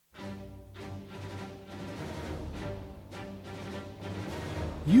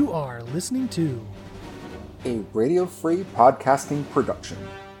You are listening to a Radio Free Podcasting production.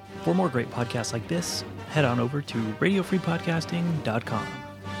 For more great podcasts like this, head on over to radiofreepodcasting.com.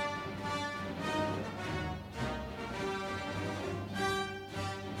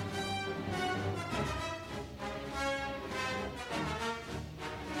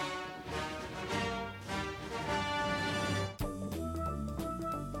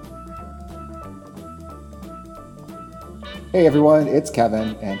 Hey everyone, it's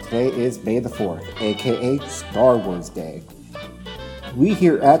Kevin, and today is May the 4th, aka Star Wars Day. We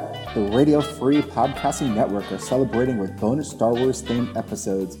here at the Radio Free Podcasting Network are celebrating with bonus Star Wars themed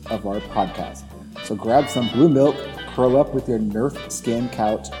episodes of our podcast. So grab some blue milk, curl up with your Nerf skin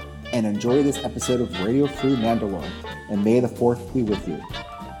couch, and enjoy this episode of Radio Free Mandalore, and May the 4th be with you.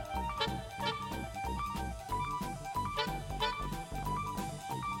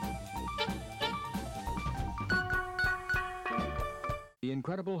 The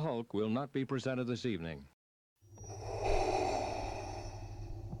Incredible Hulk will not be presented this evening.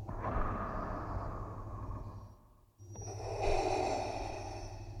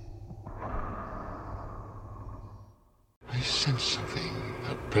 I sense something,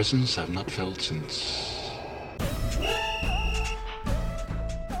 a presence I've not felt since...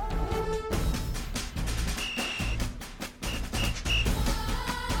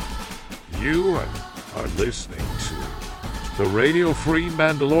 You are listening to the Radio Free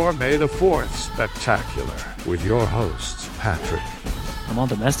Mandalore May the 4th Spectacular with your hosts, Patrick, I'm all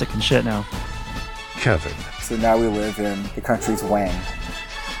domestic and shit now. Kevin, So now we live in the country's Wang.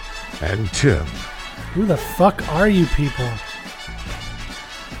 and Tim. Who the fuck are you people?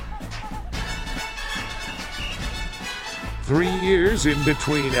 Three years in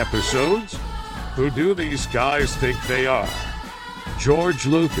between episodes. Who do these guys think they are? George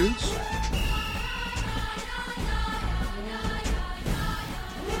Lucas?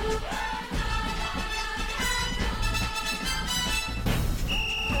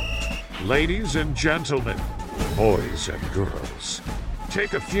 Ladies and gentlemen, boys and girls,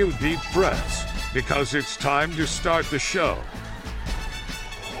 take a few deep breaths because it's time to start the show.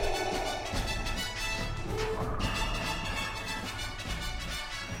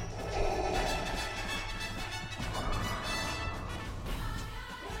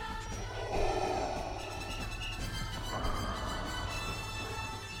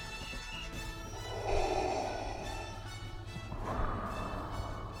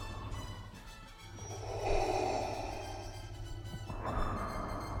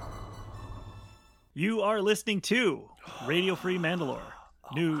 You are listening to Radio Free Mandalore.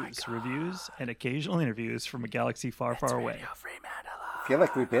 News, reviews, and occasional interviews from a galaxy far, far away. I feel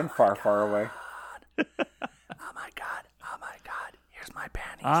like we've been far, far away. Oh my god. Here's my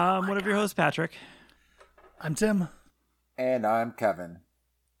panties. I'm one of your hosts, Patrick. I'm Tim. And I'm Kevin.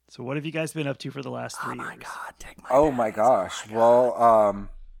 So what have you guys been up to for the last 3 years? Take my Oh my gosh. Well,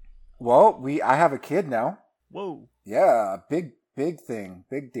 I have a kid now. Whoa. Yeah, big thing,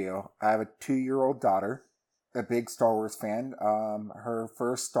 big deal. I have a 2-year-old daughter, a big Star Wars fan. Her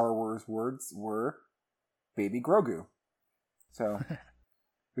first Star Wars words were "Baby Grogu." So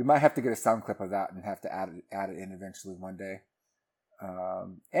we might have to get a sound clip of that and have to add it in eventually one day.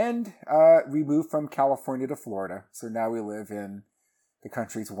 And we moved from California to Florida, so now we live in the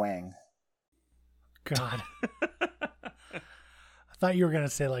country's Wang. God. I thought you were going to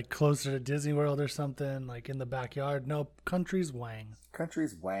say like closer to Disney World or something, like in the backyard. Nope, country's Wang.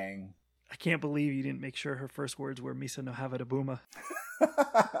 Country's Wang. I can't believe you didn't make sure her first words were Misa no Havadabuma.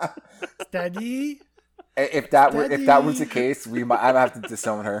 Daddy? If that was the case, I'd have to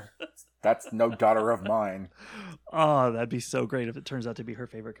disown her. That's no daughter of mine. Oh, that'd be so great if it turns out to be her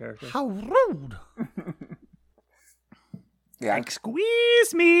favorite character. How rude. Yeah, Like,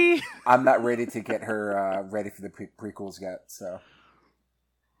 squeeze me! I'm not ready to get her ready for the prequels yet. So,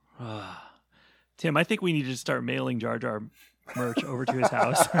 Tim, I think we need to start mailing Jar Jar merch over to his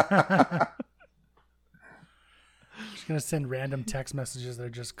house. Just going to send random text messages that are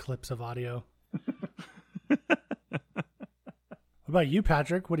just clips of audio. What about you,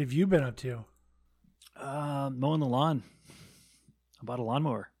 Patrick? What have you been up to? Mowing the lawn. I bought a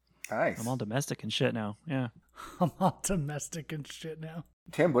lawnmower. nice. I'm all domestic and shit now. Yeah. I'm all domestic and shit now.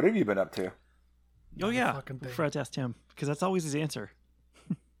 Tim, what have you been up to? Oh, yeah. fucking thing. Forgot to ask Tim, because that's always his answer.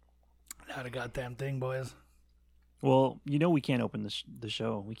 Not a goddamn thing, boys. Well, you know we can't open the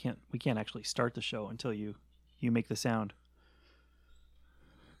show. We can't actually start the show until you make the sound.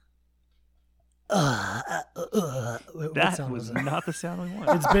 What That sound was it? not the sound we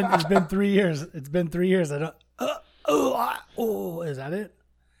wanted. It's been 3 years. It's been 3 years. I don't. Is that it?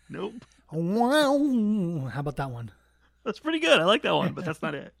 Nope. Wow. How about that one? That's pretty good. I like that one, but that's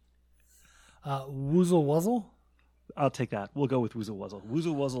not it. Woozle Wuzzle? I'll take that. We'll go with Woozle Wuzzle.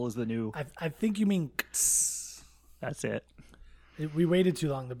 Woozle Wuzzle is the new. I think you mean kts. That's it. We waited too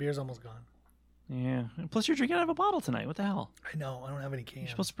long. The beer's almost gone. Yeah. And plus, you're drinking out of a bottle tonight. What the hell? I know. I don't have any cans. You're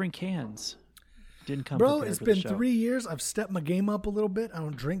supposed to bring cans. Didn't come. Bro, prepared it's for the been show. 3 years. I've stepped my game up a little bit. I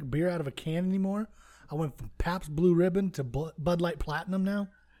don't drink beer out of a can anymore. I went from Pabst Blue Ribbon to Bud Light Platinum now.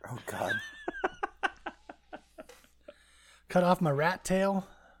 Oh, God. Cut off my rat tail.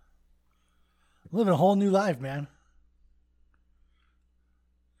 I'm living a whole new life, man.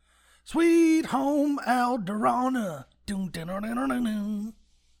 Sweet home Alderana. Dun, dun, dun, dun, dun, dun.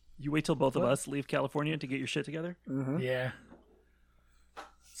 You wait till both of us leave California to get your shit together? Mm-hmm. Yeah.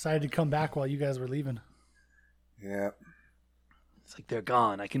 Decided to come back while you guys were leaving. Yeah. It's like they're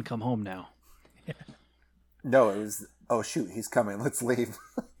gone. I can come home now. No, it was, oh, shoot, he's coming. Let's leave.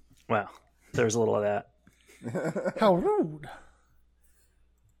 Well, there's a little of that. How rude.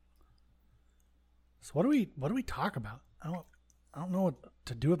 So what do we talk about? I don't know what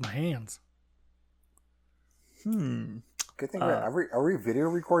to do with my hands. Good thing are we video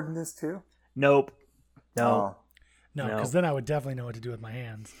recording this too? Nope. No. No, No. because then I would definitely know what to do with my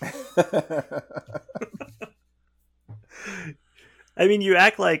hands. I mean, you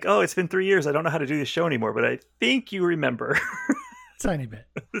act like, oh, it's been 3 years. I don't know how to do this show anymore, but I think you remember. Tiny bit.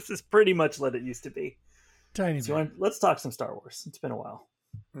 This is pretty much what it used to be. Tiny So bit. let's talk some Star Wars. It's been a while.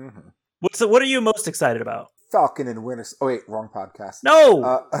 Mm-hmm. What are you most excited about? Falcon and Winter. Oh wait, wrong podcast.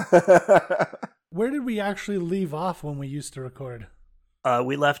 No. Where did we actually leave off when we used to record?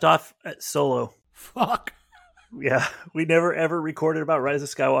 We left off at Solo. Fuck. Yeah, we never ever recorded about Rise of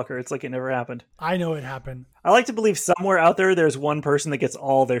Skywalker. It's like it never happened. I know it happened. I like to believe somewhere out there's one person that gets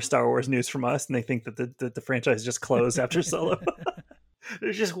all their Star Wars news from us, and they think that the franchise just closed after Solo.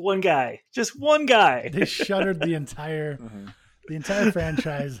 There's just one guy. Just one guy. They shuttered the entire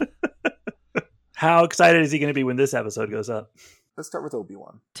franchise. How excited is he going to be when this episode goes up? Let's start with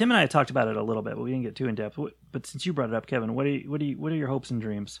Obi-Wan. Tim and I talked about it a little bit, but we didn't get too in depth. But since you brought it up, Kevin, what are your hopes and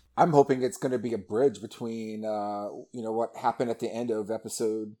dreams? I'm hoping it's going to be a bridge between what happened at the end of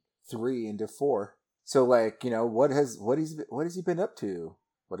episode 3 into 4. So like, what has he been up to?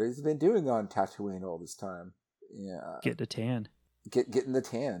 What has he been doing on Tatooine all this time? Yeah. Getting a tan. Getting the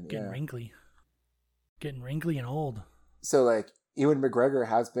tan. Getting yeah. wrinkly. Getting wrinkly and old. So like Ewan McGregor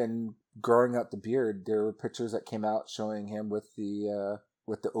has been growing out the beard. There were pictures that came out showing him with the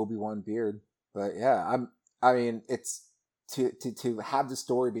Obi-Wan beard. But yeah, it's to have the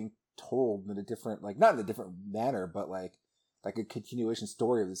story being told in a different, like not in a different manner, but like a continuation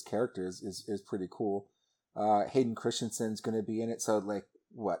story of his characters is pretty cool. Hayden Christensen's going to be in it. So like,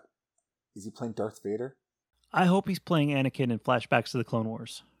 what is he playing? Darth Vader? I hope he's playing Anakin in flashbacks to the Clone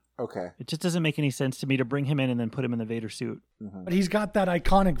Wars. Okay. It just doesn't make any sense to me to bring him in and then put him in the Vader suit. Mm-hmm. But he's got that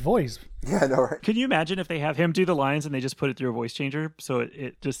iconic voice. Yeah, no, right. Can you imagine if they have him do the lines and they just put it through a voice changer so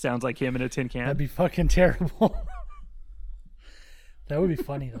it just sounds like him in a tin can? That'd be fucking terrible. That would be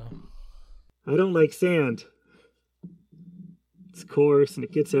funny though. I don't like sand. It's coarse and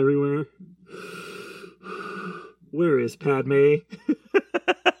it gets everywhere. Where is Padme?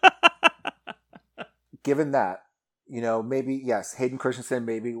 Given that, maybe, yes, Hayden Christensen,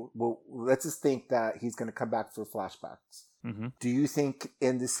 maybe, let's just think that he's going to come back for flashbacks. Mm-hmm. Do you think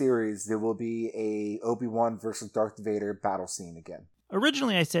in the series there will be a Obi-Wan versus Darth Vader battle scene again?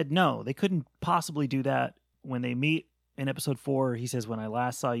 Originally, I said no. They couldn't possibly do that. When they meet in episode 4, he says, when I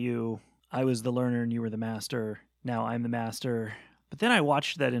last saw you, I was the learner and you were the master. Now I'm the master. But then I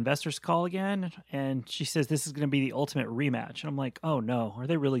watched that investors call again, and she says this is going to be the ultimate rematch. And I'm like, oh no, are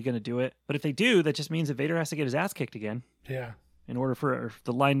they really going to do it? But if they do, that just means that Vader has to get his ass kicked again Yeah. in order for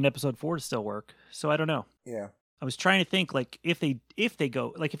the line in episode 4 to still work. So I don't know. Yeah. I was trying to think, like, if they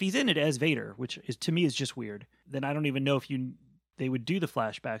go, like, if he's in it as Vader, which is to me is just weird, then I don't even know if they would do the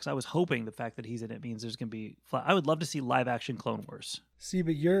flashbacks. I was hoping the fact that he's in it means there's going to be I would love to see live action Clone Wars. See,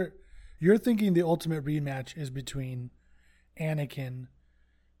 but you're thinking the ultimate rematch is between Anakin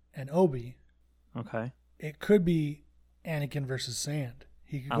and Obi. Okay. It could be Anakin versus Sand.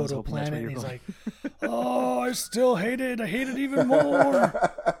 He could I go was to a hoping that's planet where and he's you're like, oh, I still hate it. I hate it even more.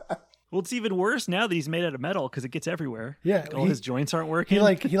 Well, it's even worse now that he's made out of metal because it gets everywhere. Yeah, Like, all his joints aren't working.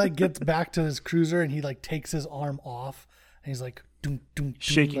 He gets back to his cruiser and he like takes his arm off and he's like doom, doom, doom,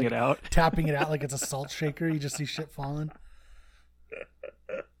 Shaking like, it out. tapping it out like it's a salt shaker. You just see shit falling.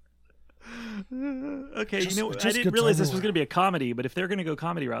 Okay, Just- I just didn't gets realize this was everywhere. going to be a comedy, but if they're going to go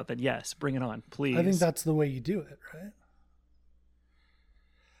comedy route, then yes, bring it on, please. I think that's the way you do it, right?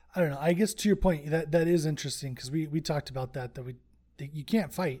 I don't know. I guess to your point, that is interesting because we talked about that you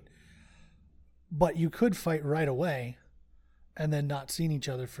can't fight, but you could fight right away and then not seeing each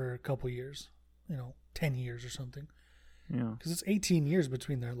other for a couple years, 10 years or something. Yeah. Because it's 18 years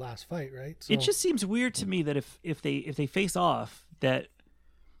between their last fight, right? So, It just seems weird to me that if they face off, that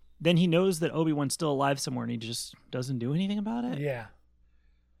then he knows that Obi-Wan's still alive somewhere and he just doesn't do anything about it. Yeah.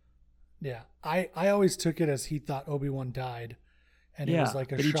 Yeah. I always took it as he thought Obi-Wan died. And it was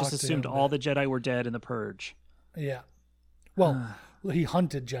like a but shock he just to assumed him all that- the Jedi were dead in the Purge. Yeah. Well, he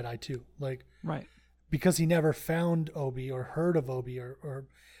hunted Jedi too. Like, Right. because he never found Obi or heard of Obi or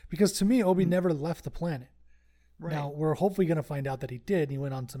because to me, Obi never left the planet. Right. Now, we're hopefully going to find out that he did. And he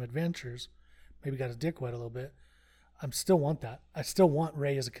went on some adventures. Maybe got his dick wet a little bit. I still want that. I still want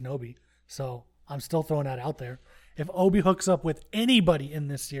Rey as a Kenobi. So I'm still throwing that out there. If Obi hooks up with anybody in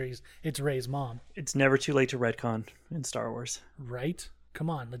this series, it's Rey's mom. It's never too late to retcon in Star Wars. Right? Come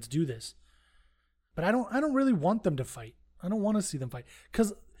on, let's do this. But I don't really want them to fight. I don't want to see them fight.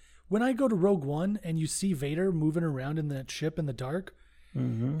 Because when I go to Rogue One and you see Vader moving around in that ship in the dark,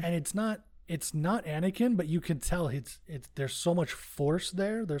 and it's not Anakin, but you can tell it's there's so much force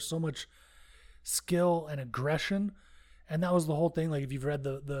there. There's so much skill and aggression. And that was the whole thing. Like if you've read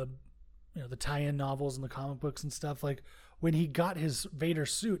the tie-in novels and the comic books and stuff, like when he got his Vader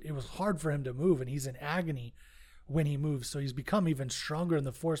suit, it was hard for him to move, and he's in agony when he moves. So he's become even stronger in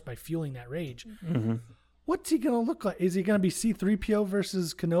the Force by fueling that rage. What's he going to look like? Is he going to be C-3PO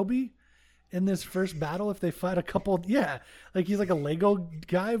versus Kenobi in this first battle if they fight a couple? Yeah. Like he's like a Lego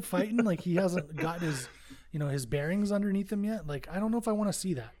guy fighting. Like he hasn't gotten his, his bearings underneath him yet. Like, I don't know if I want to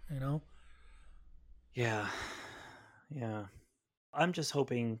see that, Yeah. Yeah. I'm just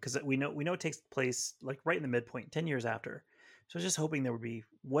hoping, because we know it takes place like right in the midpoint, 10 years after. So I was just hoping there would be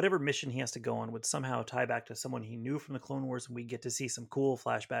whatever mission he has to go on would somehow tie back to someone he knew from the Clone Wars, and we get to see some cool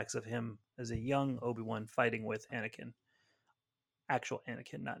flashbacks of him as a young Obi-Wan fighting with Anakin. Actual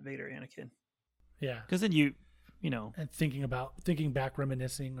Anakin, not Vader Anakin. Yeah. Because then you know. And thinking back,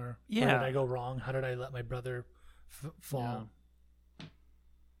 reminiscing, or where did I go wrong? How did I let my brother fall? Yeah.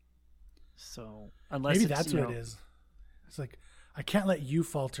 So unless maybe that's what it is. It's like, I can't let you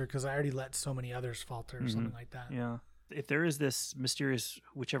falter because I already let so many others falter or something like that. Yeah. If there is this mysterious,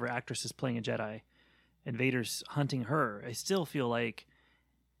 whichever actress is playing a Jedi, and Vader's hunting her, I still feel like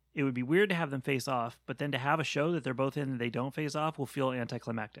it would be weird to have them face off, but then to have a show that they're both in and they don't face off will feel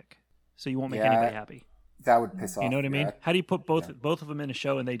anticlimactic. So you won't make anybody happy. That would piss off. You know what I mean? Yeah. How do you put both of them in a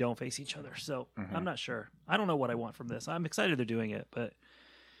show and they don't face each other? So I'm not sure. I don't know what I want from this. I'm excited they're doing it, but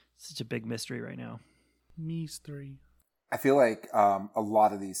it's such a big mystery right now. Mystery. I feel like a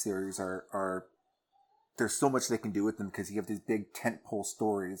lot of these series are there's so much they can do with them because you have these big tentpole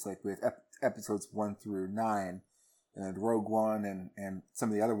stories like with episodes 1 through 9 and Rogue One and some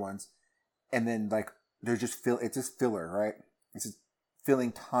of the other ones, and then like they're just it's just filler, right? It's just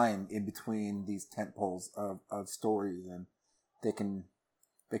filling time in between these tentpoles of stories, and they can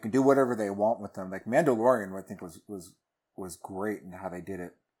do whatever they want with them. Like Mandalorian, I think was great in how they did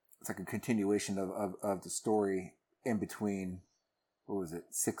it. It's like a continuation of the story in between, what was it,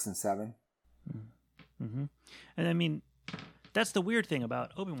 6 and 7? Mm-hmm. And I mean, that's the weird thing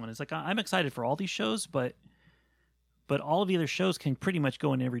about Obi-Wan is like I'm excited for all these shows, but all of the other shows can pretty much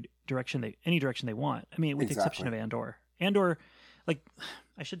go in any direction they want. I mean, with the exception of Andor. Andor, like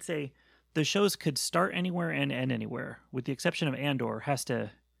I should say, the shows could start anywhere and end anywhere. With the exception of Andor,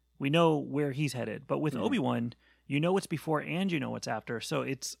 we know where he's headed. But with Obi-Wan, you know what's before and you know what's after. So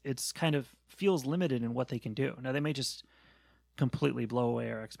it's kind of feels limited in what they can do. Now they may just completely blow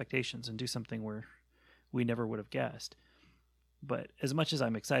away our expectations and do something where we never would have guessed. But as much as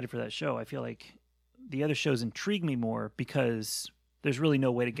I'm excited for that show, I feel like the other shows intrigue me more because there's really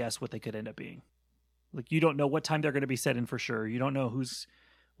no way to guess what they could end up being. Like you don't know what time they're going to be set in for sure. You don't know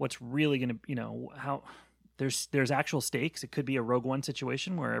what's really going to, how there's actual stakes. It could be a Rogue One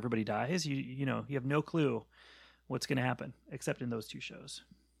situation where everybody dies. You have no clue what's going to happen except in those two shows.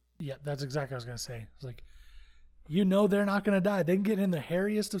 Yeah, that's exactly what I was going to say. It's like, they're not going to die. They can get in the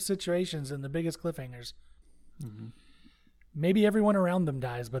hairiest of situations and the biggest cliffhangers. Mm-hmm. Maybe everyone around them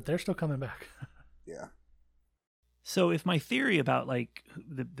dies, but they're still coming back. Yeah. So if my theory about like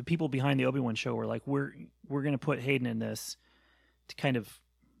the people behind the Obi-Wan show were like, we're going to put Hayden in this to kind of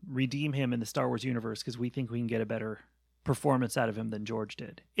redeem him in the Star Wars universe because we think we can get a better performance out of him than George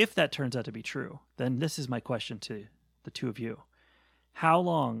did. If that turns out to be true, then this is my question to the two of you. How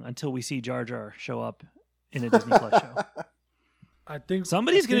long until we see Jar Jar show up in a Disney Plus show? I think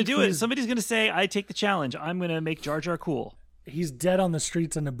somebody's going to do it. Somebody's going to say, I take the challenge. I'm going to make Jar Jar cool. He's dead on the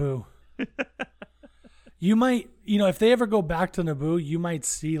streets of Naboo. You might, if they ever go back to Naboo, you might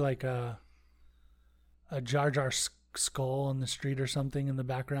see like a Jar Jar skull on the street or something in the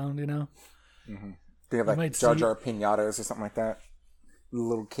background, Mm-hmm. They have You like might Jar see- Jar pinatas or something like that.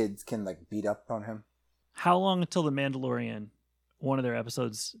 Little kids can like beat up on him. How long until the Mandalorian, one of their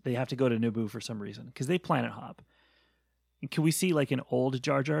episodes, they have to go to Naboo for some reason? Because they planet hop. And can we see like an old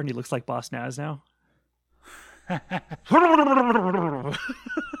Jar Jar and he looks like Boss Nass now?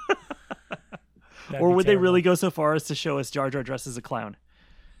 Or would they really go so far as to show us Jar Jar dressed as a clown?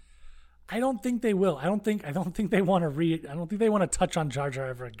 I don't think they will. I don't think they want to I don't think they want to touch on Jar Jar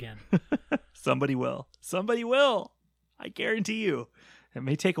ever again. Somebody will. Somebody will. I guarantee you. It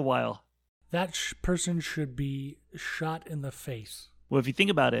may take a while. That person should be shot in the face. Well, if you think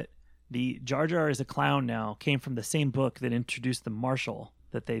about it, the Jar Jar is a clown now came from the same book that introduced the Marshal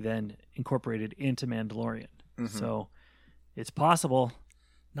that they then incorporated into Mandalorian. So it's possible.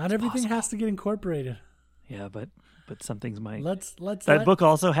 Not everything has to get incorporated. Yeah, but some things might. That Book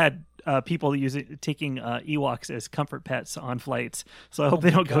also had people taking Ewoks as comfort pets on flights. So I hope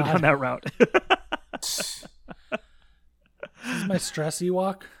they don't go down that route. This is my stress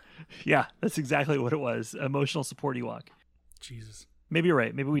Ewok. Yeah, that's exactly what it was. Emotional support Ewok. Jesus. Maybe you're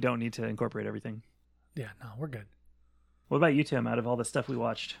right. Maybe we don't need to incorporate everything. Yeah, no, we're good. What about you, Tim? Out of all the stuff we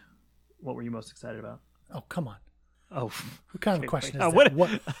watched, what were you most excited about? Oh, come on. Oh, What kind of okay, a question wait.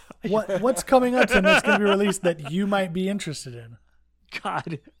 is that? What's coming up Tim, that's going to be released that you might be interested in?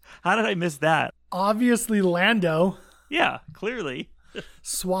 God, how did I miss that? Obviously, Lando, Yeah, clearly.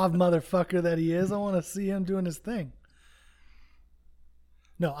 suave motherfucker that he is. I want to see him doing his thing.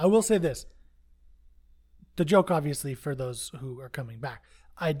 No, I will say this. The joke, obviously, for those who are coming back,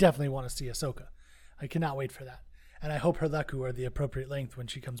 I definitely want to see Ahsoka. I cannot wait for that. And I hope her leku are the appropriate length when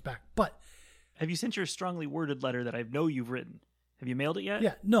she comes back. But Have you sent your strongly worded letter that I know you've written? Have you mailed it yet?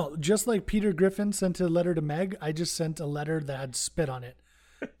 yeah, no, just like Peter Griffin sent a letter to Meg, I just sent a letter that had spit on it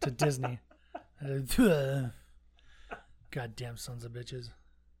to Disney. Goddamn sons of bitches.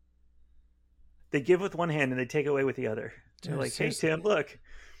 They give with one hand and they take away with the other. They're Dude, like, hey, seriously. Tim, look,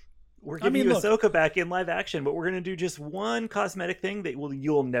 we're I giving mean, you look. Ahsoka back in live action, but we're going to do just one cosmetic thing that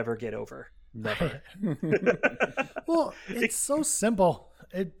you'll never get over. Never. Well, it's so simple.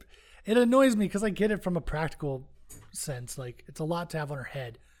 It annoys me because I get it from a practical sense. Like, it's a lot to have on her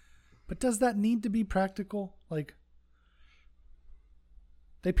head. But does that need to be practical? Like,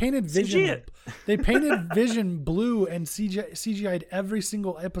 they painted Vision. CG it. They painted Vision blue and CGI'd every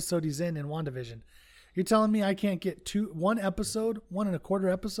single episode he's in WandaVision. You're telling me I can't get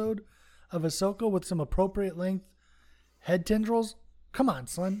 1.25 episode of Ahsoka with some appropriate length head tendrils? Come on,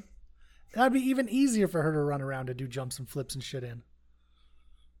 son. That'd be even easier for her to run around and do jumps and flips and shit in.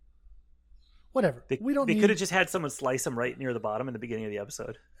 Whatever. They need... could have just had someone slice them right near the bottom in the beginning of the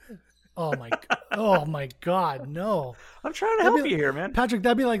episode. Oh my God, no. I'm trying to help you here, man. Patrick,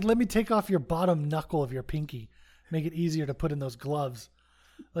 that'd be like, let me take off your bottom knuckle of your pinky. Make it easier to put in those gloves.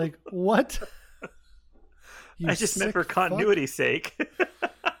 Like, what? You I just meant sick for fuck. continuity's sake.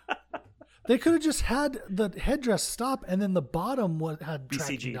 They could have just had the headdress stop and then the bottom had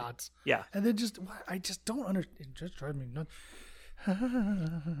tracking BCG. dots. Yeah. And then I just don't understand. It just drives me nuts.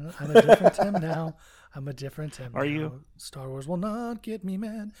 I'm a different Tim now. I'm a different Tim Are now. you? Star Wars will not get me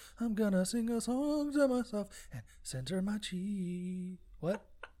mad. I'm gonna sing a song to myself and center my chi. What?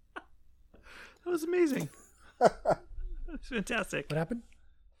 That was amazing. That's fantastic. What happened?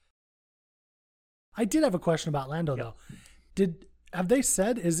 I did have a question about Lando though. Have they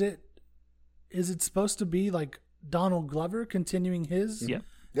said is it supposed to be like Donald Glover continuing his Yeah.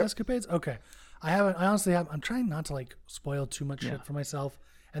 escapades? Okay. I honestly have. I'm trying not to like spoil too much shit for myself.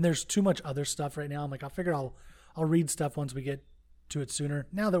 And there's too much other stuff right now. I'm like, I figure I'll read stuff once we get to it sooner.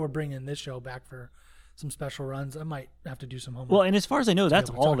 Now that we're bringing this show back for some special runs, I might have to do some homework. Well, and as far as I know, that's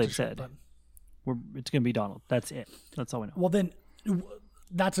to be able to all talk to they've shit, said. but- It's going to be Donald. That's it. That's all we know. Well, then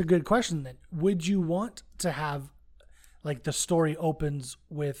that's a good question. Then would you want to have like the story opens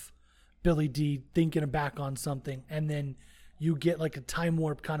with Billy D thinking back on something, and then you get like a time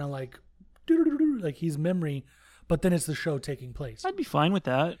warp kind of like his memory, but then it's the show taking place. I'd be fine with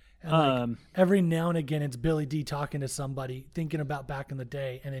that. And like, every now and again, it's Billy D talking to somebody, thinking about back in the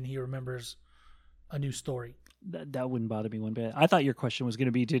day, and then he remembers a new story. That wouldn't bother me one bit. I thought your question was going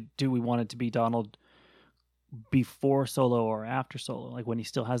to be, do we want it to be Donald before Solo or after Solo, like when he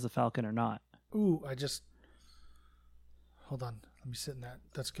still has the Falcon or not? Ooh, hold on. Let me sit in that.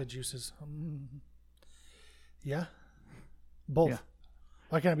 That's good juices. Yeah. Both. Yeah.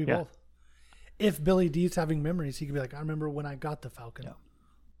 Why can't it be Yeah. both? If Billy D's having memories, he could be like, I remember when I got the Falcon.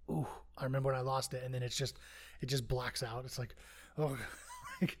 Yeah. Ooh, I remember when I lost it. And then it just blacks out. It's like, oh,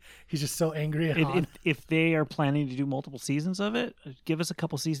 he's just so angry at Han. If they are planning to do multiple seasons of it, give us a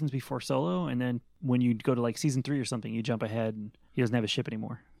couple seasons before Solo, and then when you go to like season 3 or something, you jump ahead and he doesn't have a ship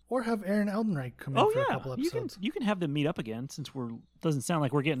anymore. Or have Aaron Eldenreich come in Oh for a yeah, couple you can episodes. have them meet up again since doesn't sound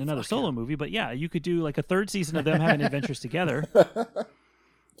like we're getting another Fuck solo yeah. movie, but yeah, you could do like a third season of them having adventures together.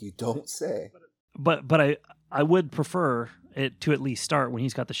 You don't say. But I would prefer it to at least start when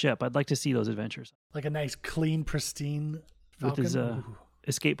he's got the ship. I'd like to see those adventures Like a nice, clean, pristine Falcon. with his Ooh.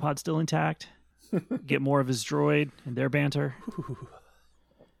 escape pod still intact. Get more of his droid and their banter. Ooh.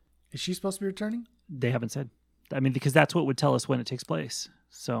 Is she supposed to be returning? They haven't said. I mean, because that's what would tell us when it takes place.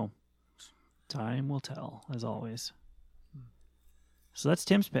 So time will tell, as always. So that's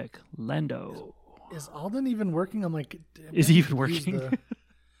Tim's pick, Lando. Is Alden even working? I'm like, Is he man, even he's working?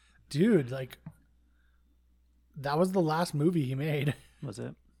 Dude, like, that was the last movie he made. Was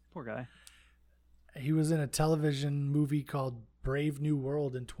it? Poor guy. He was in a television movie called Brave New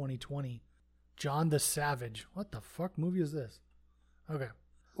World in 2020. John the Savage. What the fuck movie is this? Okay.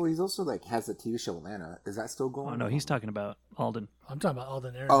 Well, he's also like has a TV show Atlanta. Is that still going? Oh no, he's talking about Alden. I'm talking about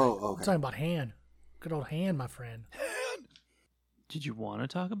Alden Ehrenreich. Oh, okay. I'm talking about Han. Good old Han, my friend. Did you want to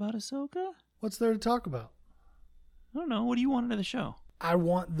talk about Ahsoka? What's there to talk about? I don't know. What do you want out of the show? I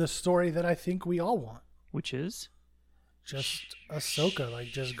want the story that I think we all want. Which is Just Ahsoka, like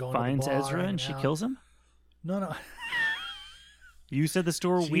just going finds to the bar, Ezra and hanging she out. kills him. No. You said the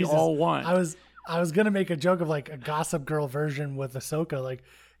story we Jesus. all want. I was gonna make a joke of like a Gossip Girl version with Ahsoka, like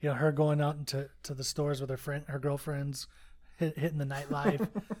her going out into the stores with her girlfriends, hitting the nightlife,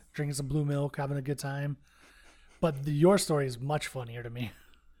 drinking some blue milk, having a good time. But your story is much funnier to me.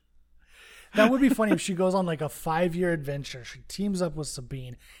 That would be funny if she goes on like a 5-year adventure. She teams up with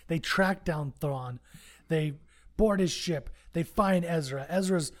Sabine. They track down Thrawn. They board his ship. They find Ezra.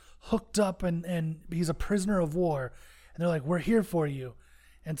 Ezra's hooked up and he's a prisoner of war. And they're like, "We're here for you."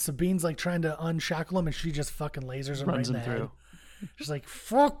 And Sabine's like trying to unshackle him, and she just fucking lasers him Runs right in him the through. head. She's like,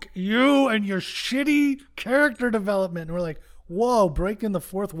 "Fuck you and your shitty character development." And we're like, "Whoa, breaking the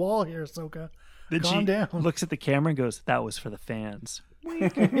fourth wall here, Ahsoka. Then Calm she down." looks at the camera and goes, "That was for the fans."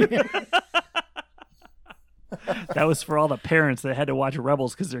 That was for all the parents that had to watch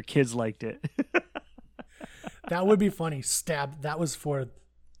Rebels because their kids liked it. That would be funny. Stab. That was for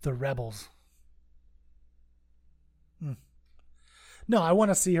the rebels. No, I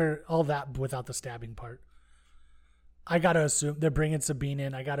want to see her all that without the stabbing part. I gotta assume they're bringing Sabine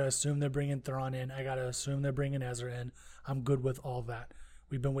in. I gotta assume they're bringing Thrawn in. I gotta assume they're bringing Ezra in. I'm good with all that.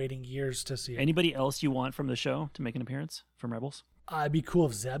 We've been waiting years to see it. Anybody else you want from the show to make an appearance from Rebels? It'd be cool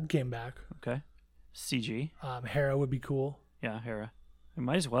if Zeb came back. Okay. CG. Hera would be cool. Yeah, Hera. We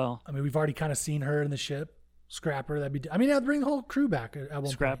might as well. I mean, we've already kind of seen her in the ship. Scrapper, that'd be. I mean, I'd bring the whole crew back at one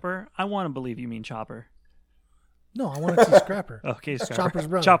point. Scrapper? I want to believe you mean Chopper. No, I want to see Scrapper. Okay, Scrapper. Chopper's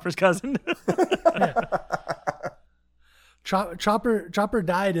brother. Chopper's cousin. Chopper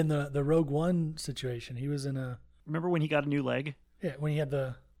died in the Rogue One situation. He was in a Remember when he got a new leg? when he had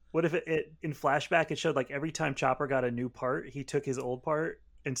the What if it in flashback it showed like every time Chopper got a new part, he took his old part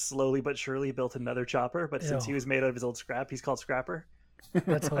and slowly but surely built another Chopper. But since Ew. he was made out of his old scrap, he's called Scrapper.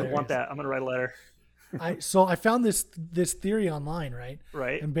 that's I hilarious. want that. I'm gonna write a letter. So I found this theory online, right?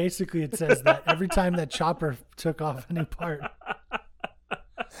 Right. And basically it says that every time that Chopper took off a new part,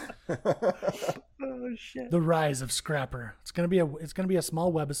 Oh shit. the rise of Scrapper. It's gonna be a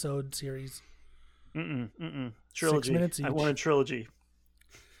small webisode series. Trilogy. minutes I each. want a trilogy.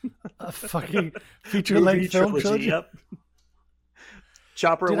 A fucking feature length film trilogy. Yep.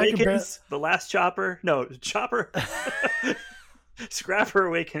 Chopper Dude, I could Awakens. The Last Chopper. No, Chopper. Scrapper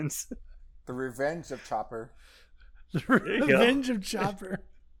Awakens. The Revenge of Chopper. The you go. Revenge of Chopper.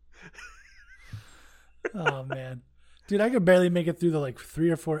 Oh man, dude, I could barely make it through the like 3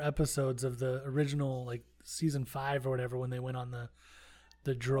 or 4 episodes of the original like season 5 or whatever when they went on the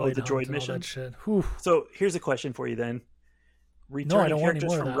droid the hunt droid and mission? all that shit. Whew. So here's a question for you then. Returning don't want any characters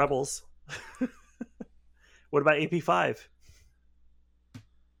more of from that. Rebels. What about AP5?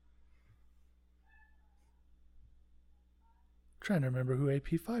 Trying to remember who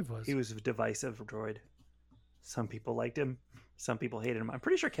AP5 was. He was a divisive droid. Some people liked him. Some people hated him. I'm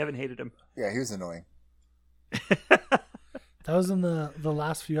pretty sure Kevin hated him. Yeah, he was annoying. That was in the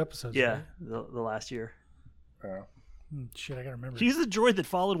last few episodes. Yeah, right? the last year. Yeah. Shit, I gotta remember. He's the droid that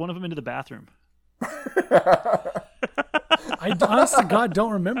followed one of them into the bathroom. I honest to God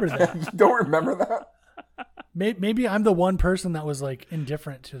don't remember that. You don't remember that? Maybe I'm the one person that was like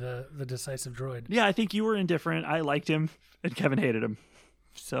indifferent to the decisive droid. Yeah, I think you were indifferent. I liked him, and Kevin hated him.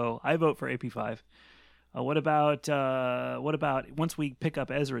 So I vote for AP5. What about once we pick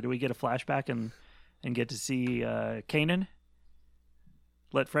up Ezra? Do we get a flashback and get to see Kanan?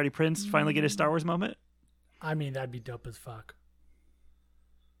 Let Freddie Prinze finally get his Star Wars moment? I mean, that'd be dope as fuck.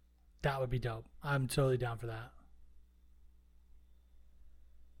 That would be dope. I'm totally down for that.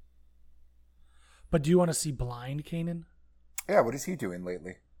 But do you want to see blind Kanan, Yeah, what is he doing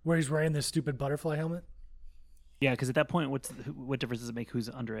lately? where he's wearing this stupid butterfly helmet? Yeah, because at that point, what difference does it make who's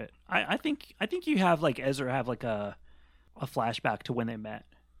under it? I think you have like Ezra have like a flashback to when they met,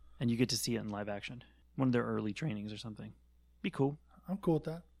 and you get to see it in live action, one of their early trainings or something. Be cool. I'm cool with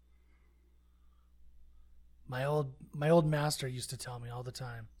that. My old master used to tell me all the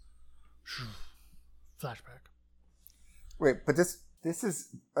time. Flashback. Wait, but this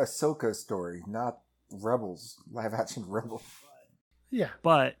is Ahsoka's story, not Rebels, live action Rebels. Yeah.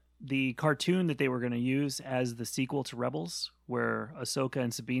 But the cartoon that they were going to use as the sequel to Rebels, where Ahsoka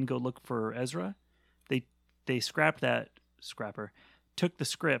and Sabine go look for Ezra, they scrapped that took the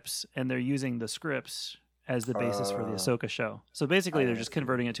scripts, and they're using the scripts as the basis for the Ahsoka show. So basically, they're just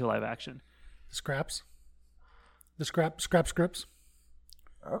converting it to live action. The scraps. The scrap scripts.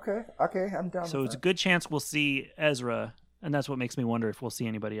 Okay, I'm down. So with it's a that. good chance we'll see Ezra, and that's what makes me wonder if we'll see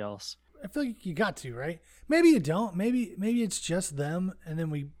anybody else. I feel like you got to, right? Maybe you don't. Maybe it's just them, and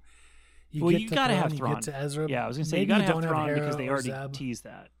then you gotta have you Thrawn. get to Ezra. Yeah, I was gonna say Maybe you gotta have don't Thrawn Hera because they or already Zeb. teased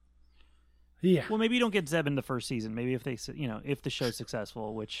that. Yeah. Well, maybe you don't get Zeb in the first season. Maybe if if the show's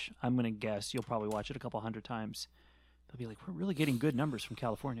successful, which I'm gonna guess you'll probably watch it a couple hundred times, they'll be like, we're really getting good numbers from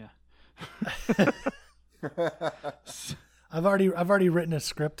California. I've already written a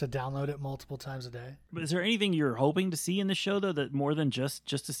script to download it multiple times a day. But is there anything you're hoping to see in the show though that more than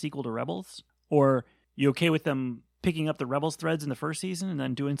just a sequel to Rebels? Or you okay with them picking up the Rebels threads in the first season and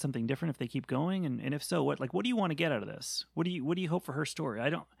then doing something different if they keep going? And if so, what do you want to get out of this? What do you hope for her story?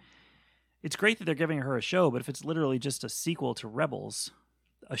 It's great that they're giving her a show, but if it's literally just a sequel to Rebels,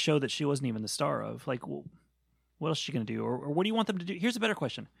 a show that she wasn't even the star of, like, well, what else is she going to do? Or what do you want them to do? Here's a better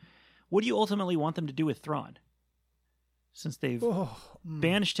question. What do you ultimately want them to do with Thrawn? Since they've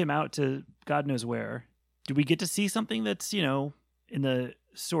banished him out to God knows where, do we get to see something that's, in the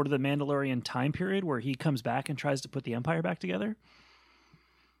sort of the Mandalorian time period where he comes back and tries to put the Empire back together?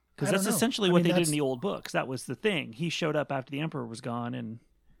 Because that's essentially what they did in the old books. That was the thing. He showed up after the Emperor was gone and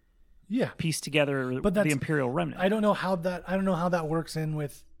pieced together the Imperial remnant. I don't know how that works in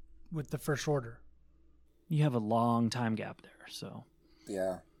with the First Order. You have a long time gap there, so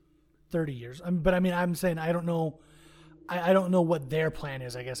Yeah. 30 years. But I mean, I'm saying I don't know. I don't know what their plan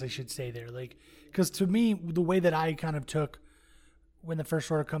is. I guess I should say there, like, because to me, the way that I kind of took when the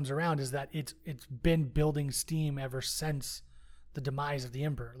First Order comes around is that it's been building steam ever since the demise of the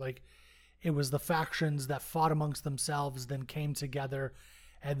Emperor. Like, it was the factions that fought amongst themselves, then came together,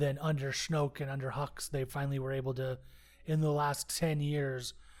 and then under Snoke and under Hux, they finally were able to, in the last 10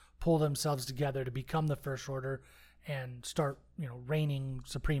 years, pull themselves together to become the First Order and start, reigning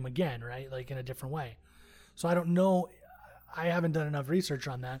supreme again, right? Like, in a different way. So I don't know. I haven't done enough research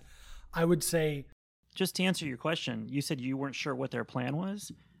on that. I would say, just to answer your question, you said you weren't sure what their plan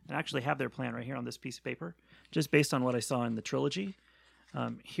was. I actually have their plan right here on this piece of paper, just based on what I saw in the trilogy.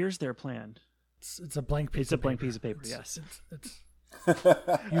 Here's their plan. It's a blank piece. It's a blank piece of paper. Yes.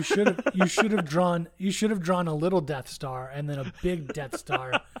 You should have drawn a little Death Star and then a big Death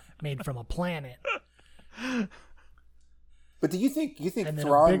Star made from a planet. But do you think And then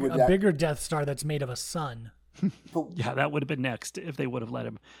Thrawn a bigger Death Star that's made of a sun? Yeah, that would have been next if they would have let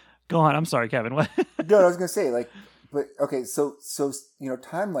him. Go on. I'm sorry, Kevin. What? No, I was gonna say, but okay. So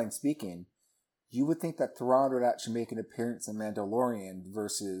timeline speaking, you would think that Thrawn would actually make an appearance in Mandalorian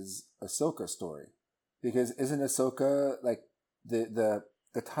versus Ahsoka's story, because isn't Ahsoka like the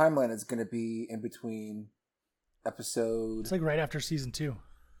timeline is going to be in between episodes? It's like right after season 2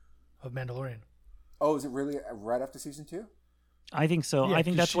 of Mandalorian. Oh, is it really right after season 2? I think so. Yeah, I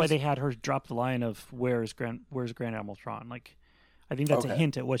think 'cause that's why they had her drop the line of where's Grand Admiral Thrawn. Like, I think that's a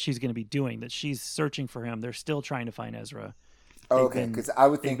hint at what she's going to be doing. That she's searching for him. They're still trying to find Ezra. Oh, okay, because I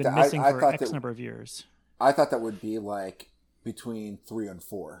would think they've been that missing I for thought X that number of years. I thought that would be like between 3 and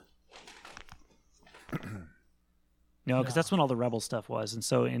 4. No, because that's when all the Rebel stuff was, and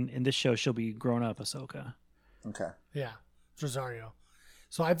so in this show she'll be grown up Ahsoka. Okay. Yeah, it's Rosario.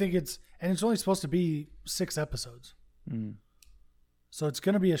 So I think it's only supposed to be 6 episodes. Mm. So it's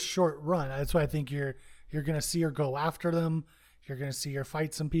going to be a short run. That's why I think you're going to see her go after them. You're going to see her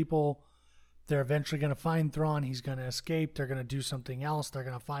fight some people. They're eventually going to find Thrawn. He's going to escape. They're going to do something else. They're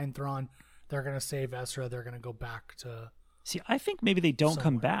going to find Thrawn. They're going to save Ezra. They're going to go back to... See, I think maybe they don't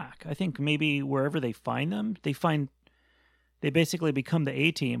come back. I think maybe wherever they find them, they basically become the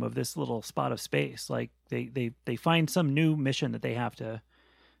A-team of this little spot of space. Like they find some new mission that they have to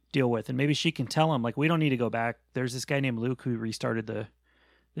deal with, and maybe she can tell them, like, we don't need to go back. There's this guy named Luke who restarted the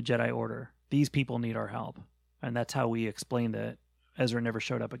Jedi Order. These people need our help, and that's how we explain that Ezra never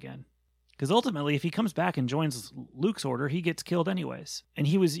showed up again, Because ultimately, if he comes back and joins Luke's order, he gets killed anyways. And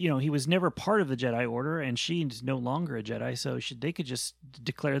he was never part of the Jedi Order, and she's no longer a Jedi, so they could just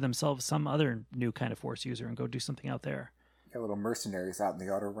declare themselves some other new kind of Force user and go do something out there. Got little mercenaries out in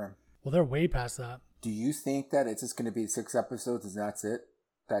the Outer Rim. Well, they're way past that. Do you think that it's just going to be 6 episodes and that's it?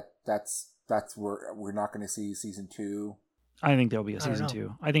 That's where we're not going to see season 2? I think there'll be a season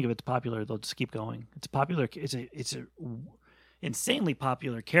 2. I think if it's popular, they'll just keep going. It's popular. It's a insanely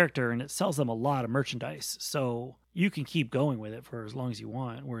popular character, and it sells them a lot of merchandise. So you can keep going with it for as long as you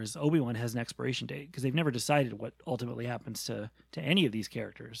want. Whereas Obi-Wan has an expiration date because they've never decided what ultimately happens to any of these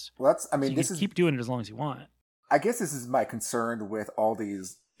characters. Well, keep doing it as long as you want. I guess this is my concern with all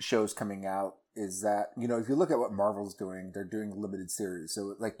these shows coming out is that, if you look at what Marvel's doing, they're doing limited series.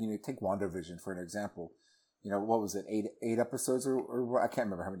 So like, take WandaVision for an example. What was it? 8 episodes or I can't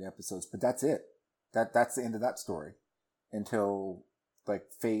remember how many episodes, but that's it. That's the end of that story until like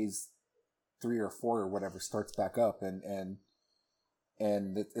phase 3 or 4 or whatever starts back up. And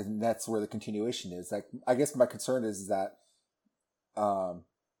that's where the continuation is. Like, I guess my concern is that,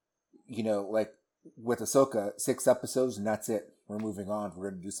 like with Ahsoka, 6 episodes and that's it. We're moving on. We're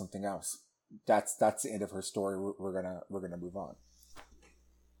going to do something else. That's the end of her story. We're gonna move on.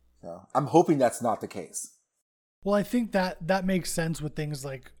 So I'm hoping that's not the case. Well, I think that makes sense with things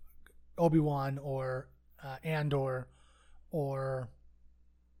like Obi-Wan or Andor, or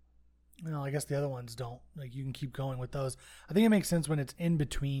I guess the other ones don't. Like, you can keep going with those. I think it makes sense when it's in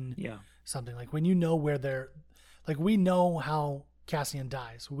between something. Like when where they're, like, we know how Cassian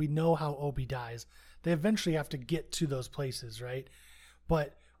dies. We know how Obi dies. They eventually have to get to those places, right?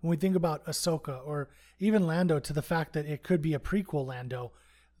 But when we think about Ahsoka or even Lando, to the fact that it could be a prequel Lando,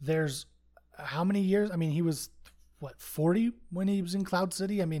 there's how many years? I mean, he was, 40 when he was in Cloud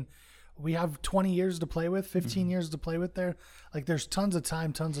City? I mean, we have 20 years to play with, 15 years to play with there. Like, there's tons of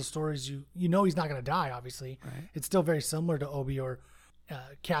time, tons of stories. He's not going to die, obviously. Right. It's still very similar to Obi or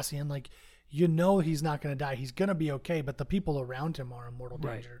Cassian. Like, he's not going to die. He's going to be okay, but the people around him are in mortal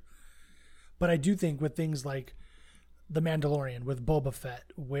danger. But I do think with things like The Mandalorian, with Boba Fett,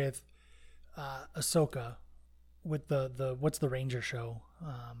 with Ahsoka, with the what's the Ranger show?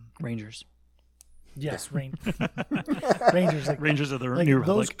 Rangers. Yes, Rangers. Like, Rangers of the like, New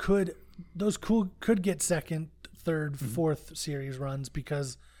Republic. Those could get second, third, fourth series runs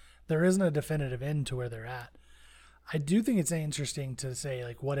because there isn't a definitive end to where they're at. I do think it's interesting to say,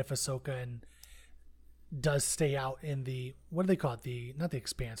 like, what if Ahsoka does stay out in the, what do they call it? Not the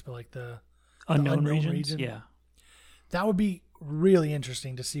Expanse, but like the unknown region. Yeah. That would be really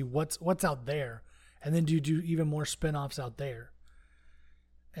interesting to see what's out there. And then do you do even more spin-offs out there?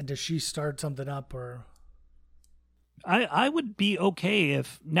 And does she start something up, or? I would be okay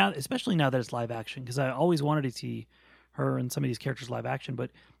if now, especially now that it's live action, because I always wanted to see her and some of these characters live action,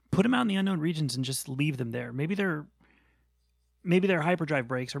 but put them out in the unknown regions and just leave them there. Maybe their hyperdrive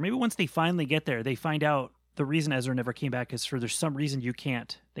breaks, or maybe once they finally get there, they find out the reason Ezra never came back is there's some reason you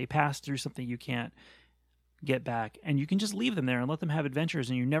can't. They passed through something you can't get back, and you can just leave them there and let them have adventures,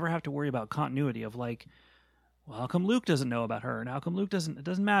 and you never have to worry about continuity of like, well, how come Luke doesn't know about her? And how come Luke doesn't? It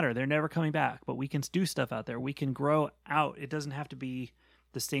doesn't matter. They're never coming back, but we can do stuff out there. We can grow out. It doesn't have to be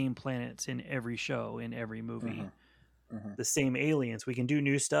the same planets in every show, in every movie, the same aliens. We can do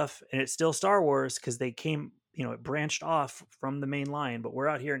new stuff, and it's still Star Wars because they came, it branched off from the main line, but we're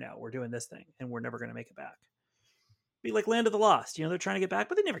out here now. We're doing this thing, and we're never going to make it back. Be like Land of the Lost. They're trying to get back,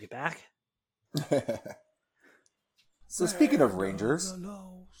 but they never get back. So speaking of Rangers,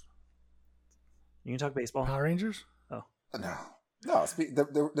 you can talk baseball. Power Rangers? No.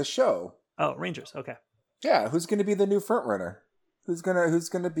 The show. Oh, Rangers. Okay. Yeah, who's going to be the new front runner? Who's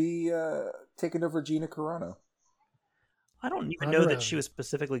gonna be taking over Gina Carano? I don't even know that she was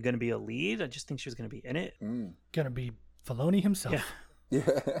specifically going to be a lead. I just think she was going to be in it. Going to be Filoni himself. Yeah.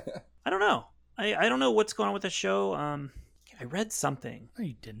 I don't know. I don't know what's going on with the show. I read something. No,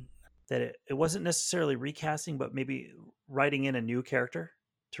 you didn't. That it wasn't necessarily recasting, but maybe writing in a new character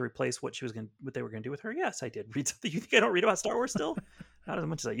to replace what they were going to do with her. Yes, I did read something. You think I don't read about Star Wars still? Not as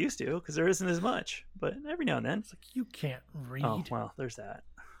much as I used to, because there isn't as much. But every now and then, it's like, you can't read. Oh well, there's that.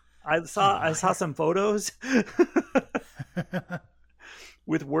 I saw some photos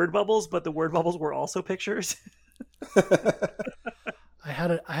with word bubbles, but the word bubbles were also pictures. I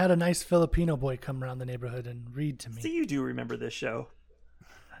had a nice Filipino boy come around the neighborhood and read to me. So you do remember this show?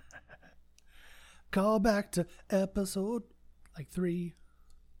 Call back to episode 3.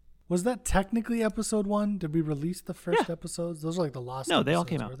 Was that technically episode 1? Did we release the first episodes? Those are like the lost. No, episodes, they all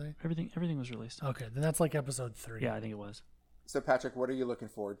came out. were they? Everything was released. Okay, then that's like episode 3. Yeah, I think it was. So Patrick, what are you looking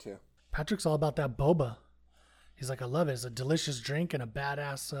forward to? Patrick's all about that boba. He's like, I love it. It's a delicious drink and a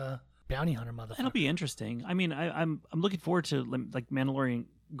badass bounty hunter motherfucker. That'll be interesting. I mean, I'm looking forward to like Mandalorian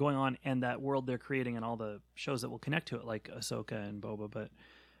going on and that world they're creating and all the shows that will connect to it, like Ahsoka and Boba. But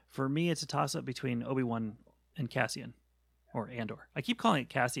for me, it's a toss-up between Obi-Wan and Cassian, or Andor. I keep calling it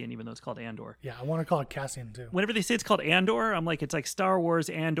Cassian, even though it's called Andor. Yeah, I want to call it Cassian too. Whenever they say it's called Andor, I'm like, it's like Star Wars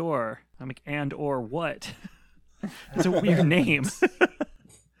Andor. I'm like, Andor what? It's a weird name.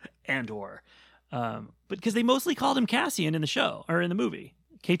 Andor. But because they mostly called him Cassian in the show, or in the movie.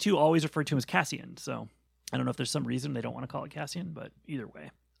 K2 always referred to him as Cassian, so I don't know if there's some reason they don't want to call it Cassian, but either way.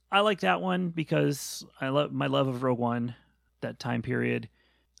 I like that one because I love my love of Rogue One, that time period.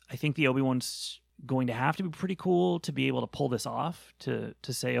 I think the Obi-Wan's going to have to be pretty cool to be able to pull this off, to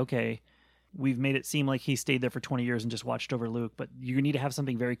say, okay, we've made it seem like he stayed there for 20 years and just watched over Luke, but you need to have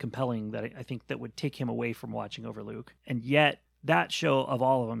something very compelling that I think that would take him away from watching over Luke. And yet, that show of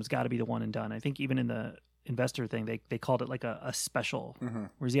all of them has got to be the one and done. I think even in the investor thing, they called it like a special,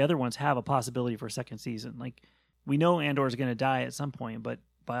 whereas the other ones have a possibility for a second season. Like, we know Andor is going to die at some point, but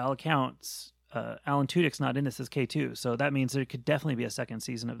by all accounts, Alan Tudyk's not in this as K2, so that means there could definitely be a second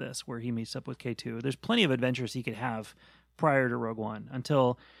season of this where he meets up with K2. There's plenty of adventures he could have prior to Rogue One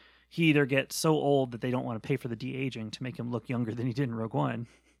until he either gets so old that they don't want to pay for the de-aging to make him look younger than he did in Rogue One,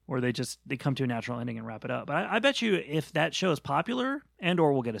 or they come to a natural ending and wrap it up. But I bet you if that show is popular,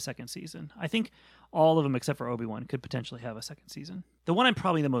 Andor will get a second season. I think all of them except for Obi-Wan could potentially have a second season. The one I'm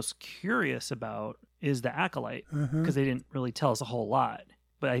probably the most curious about is The Acolyte, because they didn't really tell us a whole lot.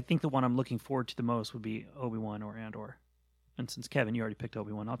 But I think the one I'm looking forward to the most would be Obi-Wan or Andor. And since Kevin, you already picked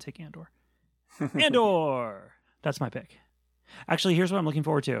Obi-Wan, I'll take Andor. Andor! That's my pick. Actually, here's what I'm looking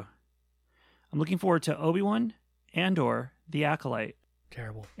forward to. I'm looking forward to Obi-Wan, Andor, The Acolyte.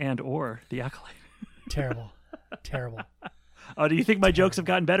 Terrible. And/or The Acolyte. Terrible. Oh, do you think my jokes have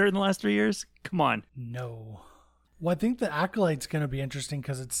gotten better in the last 3 years? Come on. No. Well, I think The Acolyte's going to be interesting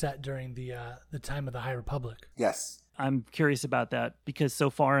because it's set during the time of the High Republic. Yes. I'm curious about that because so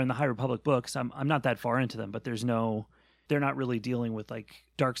far in the High Republic books, I'm not that far into them, but they're not really dealing with like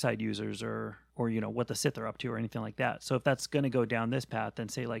dark side users or what the Sith are up to or anything like that. So if that's going to go down this path, then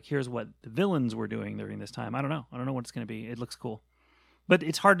say like, here's what the villains were doing during this time. I don't know what it's going to be. It looks cool. But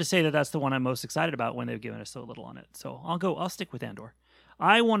it's hard to say that that's the one I'm most excited about when they've given us so little on it. So I'll stick with Andor.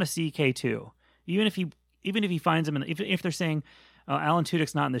 I want to see K2, even if he finds him, if they're saying Alan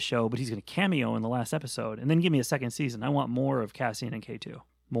Tudyk's not in the show, but he's going to cameo in the last episode, and then give me a second season. I want more of Cassian and K2,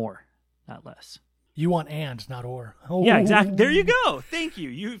 more, not less. You want and, not or. Oh. Yeah, exactly. There you go. Thank you.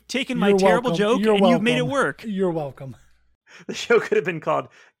 You've taken my You're terrible welcome. joke You're and welcome. you've made it work. You're welcome. The show could have been called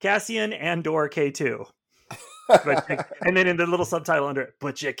Cassian and/or K2. And then in the little subtitle under it,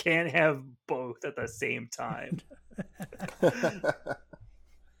 but you can't have both at the same time. Sounds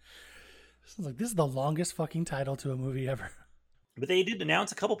like this is the longest fucking title to a movie ever. But they did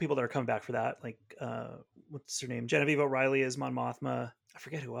announce a couple people that are coming back for that. Like, what's her name? Genevieve O'Reilly is Mon Mothma. I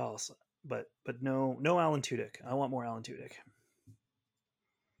forget who else. But no Alan Tudyk. I want more Alan Tudyk.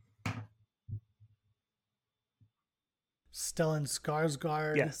 Stellan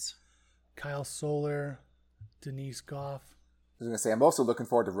Skarsgård. Yes. Kyle Soller. Denise Goff. I was going to say, I'm also looking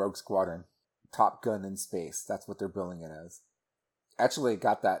forward to Rogue Squadron. Top Gun in space. That's what they're billing it as. Actually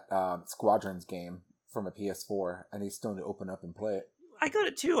got that Squadrons game from a PS4. I need Stone to open up and play it. I got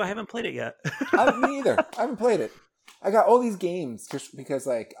it too. I haven't played it yet. Me either. I haven't played it. I got all these games just because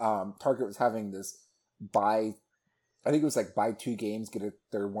Target was having this buy 2 games, get a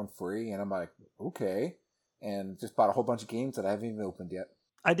third one free. And I'm like, okay. And just bought a whole bunch of games that I haven't even opened yet.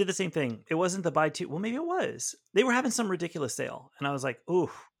 I did the same thing. It wasn't the buy 2. Well, maybe it was. They were having some ridiculous sale. And I was like, ooh.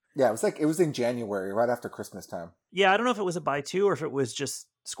 Yeah, it was in January, right after Christmas time. Yeah, I don't know if it was a buy 2 or if it was just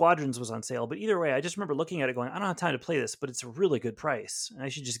Squadrons was on sale. But either way, I just remember looking at it going, I don't have time to play this, but it's a really good price. And I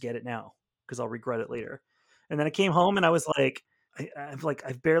should just get it now because I'll regret it later. And then I came home and I was like,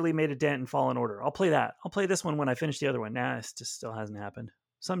 I've barely made a dent in Fallen Order. I'll play that. I'll play this one when I finish the other one. Nah, it just still hasn't happened.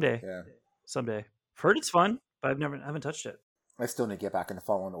 Someday. Yeah. Someday. I've heard it's fun, but I haven't touched it. I still need to get back into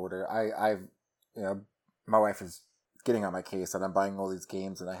Fallen Order. My wife is getting on my case and I'm buying all these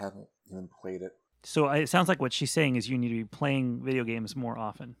games and I haven't even played it. So it sounds like what she's saying is you need to be playing video games more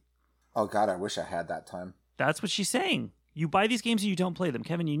often. Oh God, I wish I had that time. That's what she's saying. You buy these games and you don't play them.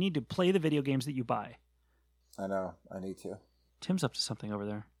 Kevin, you need to play the video games that you buy. I know. I need to. Tim's up to something over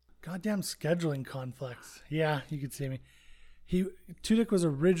there. Goddamn scheduling conflicts. Yeah, you could see me. Tudyk was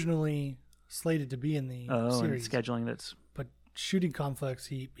originally slated to be in the series. And scheduling that's... But shooting conflicts,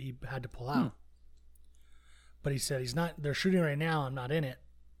 he had to pull out. But he said they're shooting right now, I'm not in it.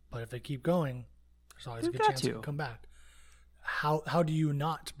 But if they keep going, there's always a good chance he'll come back. How do you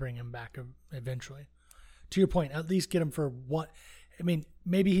not bring him back eventually? To your point, at least get him for what... I mean,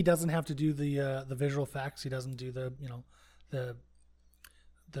 maybe he doesn't have to do the visual effects. He doesn't do the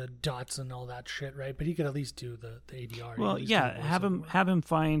the dots and all that shit, right? But he could at least do the ADR. Well, yeah, have him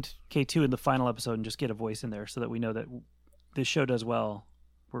find K2 in the final episode and just get a voice in there so that we know that this show does well.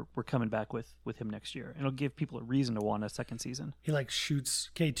 We're coming back with him next year. It'll give people a reason to want a second season. He like shoots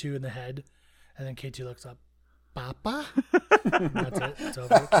K2 in the head, and then K2 looks up, Papa. That's it. It's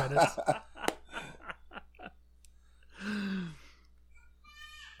over. Credits.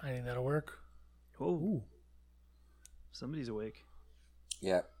 I think that'll work. Oh, somebody's awake.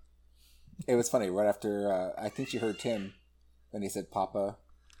 Yeah. It was funny. Right after, I think she heard Tim when he said Papa.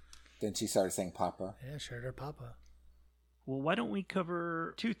 Then she started saying Papa. Yeah, sure, her Papa. Well, why don't we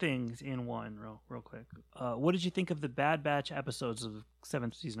cover two things in one real quick? What did you think of the Bad Batch episodes of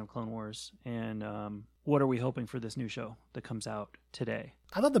 7th season of Clone Wars? And what are we hoping for this new show that comes out today?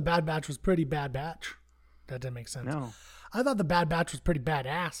 I thought the Bad Batch was pretty Bad Batch. That didn't make sense. No. I thought the Bad Batch was pretty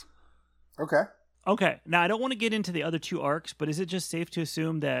badass. Okay. Now I don't want to get into the other two arcs, but is it just safe to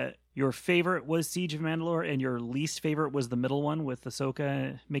assume that your favorite was Siege of Mandalore and your least favorite was the middle one with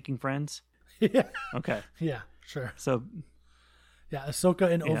Ahsoka making friends? Yeah. Okay. Yeah, sure. So yeah, Ahsoka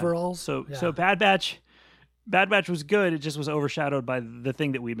in overalls. So yeah. Bad Batch was good. It just was overshadowed by the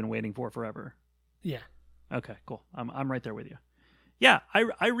thing that we've been waiting for forever. Yeah. Okay, cool. I'm right there with you. Yeah, I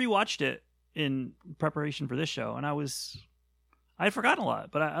rewatched it in preparation for this show, and I'd forgotten a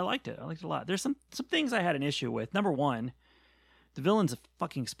lot, but I liked it. I liked it a lot. There's some things I had an issue with. Number one, the villain's a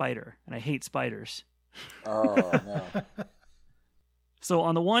fucking spider, and I hate spiders. Oh, no. So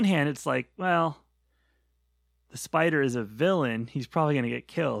on the one hand, it's like, well, the spider is a villain. He's probably going to get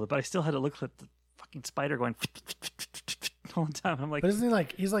killed, but I still had to look at the fucking spider going all the time. I'm like, but isn't he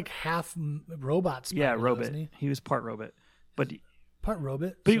like, he's like half robot spider? Yeah, robot. Isn't he? He was part robot, but part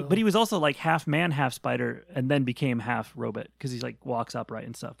robot. But he was also like half man, half spider, and then became half robot because he like walks upright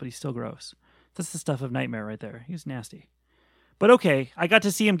and stuff. But he's still gross. That's the stuff of Nightmare right there. He was nasty. But okay, I got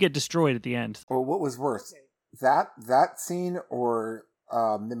to see him get destroyed at the end. Well, what was worse, that scene or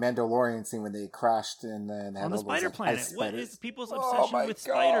the Mandalorian scene when they crashed and then on the spider planet? What is people's Oh obsession my with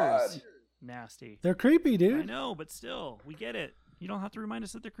God. spiders? Nasty. They're creepy, I dude. know, but still, we get it. You don't have to remind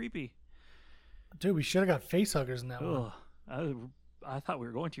us that they're creepy. Dude, we should have got face huggers in that one. Ugh. I thought we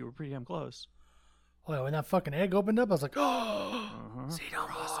were going to. We're pretty damn close. Oh, yeah, when that fucking egg opened up, I was like, oh,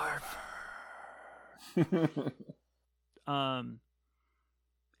 Uh-huh. And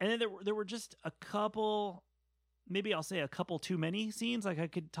then there were just a couple, maybe I'll say a couple too many scenes. Like I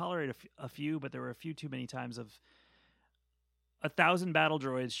could tolerate a few, but there were a few too many times of 1,000 battle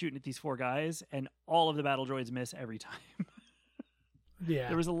droids shooting at these four guys, and all of the battle droids miss every time. Yeah.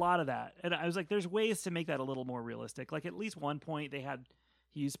 There was a lot of that. And I was like, there's ways to make that a little more realistic. Like at least one point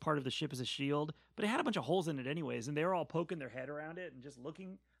he used part of the ship as a shield, but it had a bunch of holes in it anyways, and they were all poking their head around it and just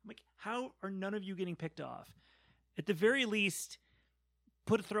looking. I'm like, how are none of you getting picked off? At the very least,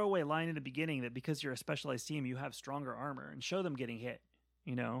 put a throwaway line in the beginning that because you're a specialized team, you have stronger armor and show them getting hit,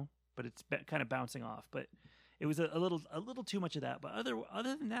 but it's kind of bouncing off. But it was a little too much of that. But other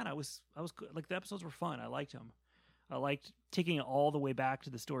than that, I was good. Like the episodes were fun. I liked them. I liked taking it all the way back to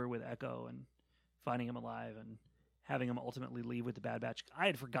the story with Echo and finding him alive and having him ultimately leave with the Bad Batch. I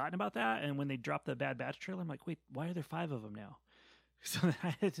had forgotten about that, and when they dropped the Bad Batch trailer, I'm like, wait, why are there 5 of them now? So then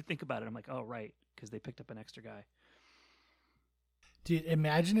I had to think about it. I'm like, oh, right, because they picked up an extra guy. Dude,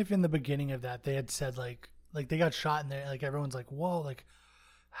 imagine if in the beginning of that they had said like they got shot and they like everyone's like, whoa, like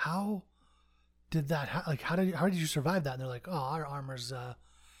how did that how did you survive that? And they're like, oh, our armor's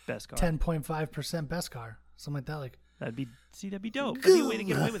Beskar. 10.5% Beskar, something like that. Like that'd be dope. That'd be a way to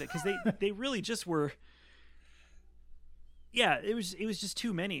get away with it because they really just were. Yeah, it was just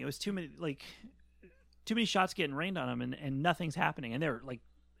too many. It was too many shots getting rained on them and nothing's happening. And they're like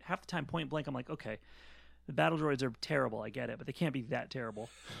half the time point blank. I'm like, okay, the battle droids are terrible. I get it, but they can't be that terrible.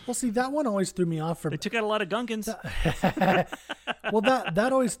 Well, see, that one always threw me off. They took out a lot of Gunkins. Well,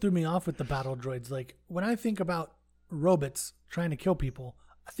 that always threw me off with the battle droids. Like when I think about robots trying to kill people,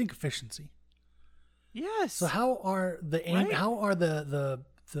 I think efficiency. Yes. So how are the aim? Right. How are the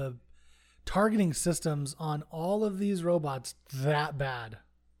targeting systems on all of these robots that bad?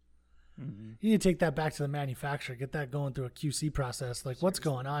 Mm-hmm. You need to take that back to the manufacturer, get that going through a QC process. Like, what's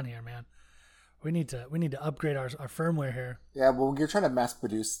going on here, man? We need to upgrade our firmware here. Yeah, well, when you're trying to mass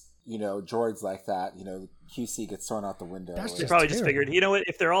produce, droids like that, QC gets thrown out the window. That's They just probably terrible. just figured, you know what?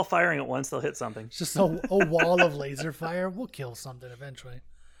 If they're all firing at once, they'll hit something. It's just a wall of laser fire. We'll kill something eventually.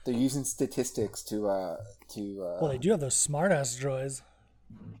 They're using statistics to Well, they do have those smart-ass droids.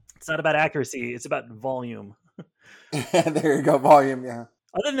 It's not about accuracy. It's about volume. there you go, volume, yeah.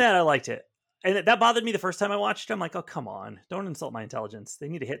 Other than that, I liked it. And that bothered me the first time I watched it. I'm like, oh, come on. Don't insult my intelligence. They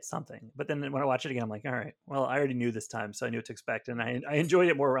need to hit something. But then when I watch it again, I'm like, all right, well, I already knew this time, so I knew what to expect. And I enjoyed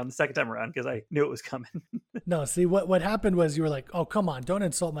it more around the second time around because I knew it was coming. No, see, what happened was you were like, oh, come on, don't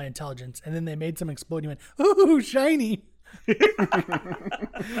insult my intelligence. And then they made some explode. You went, ooh, shiny.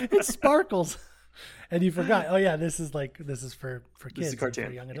 It sparkles. And you forgot, oh, yeah, this is for kids, This is a cartoon.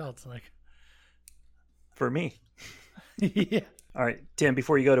 for young adults. Like, For me. yeah. All right, Tim,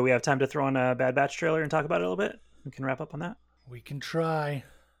 before you go, do we have time to throw on a Bad Batch trailer and talk about it a little bit? We can wrap up on that. We can try.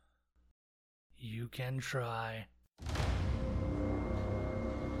 You can try.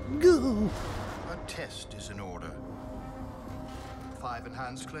 Go. A test is in order. 5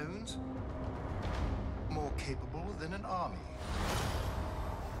 enhanced clones, more capable than an army.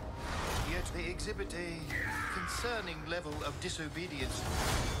 Yet they exhibit a concerning level of disobedience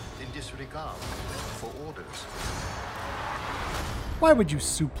and disregard for orders. Why would you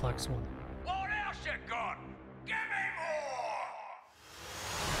suplex one? What else you got? Give me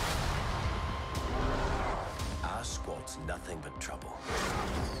more! Our squad's nothing but trouble.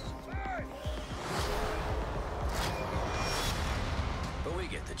 But we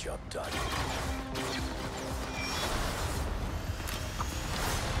get the job done.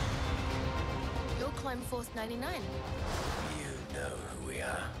 You're Clone Force 99. You know who we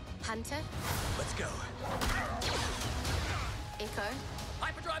are. Hunter, Let's go. Echo,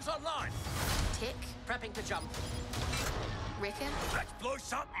 Hyperdrive's online. Tick, Prepping to jump. Wrecker, Let's blow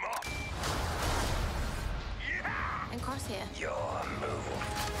something up. and Crosshair. Your move.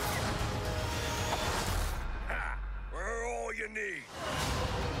 We're all you need.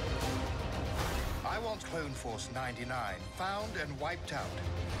 I want Clone Force 99 found and wiped out.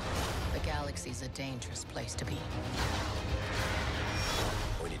 The galaxy's a dangerous place to be.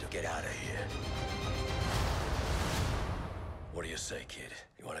 We need to get out of here. What do you say, kid?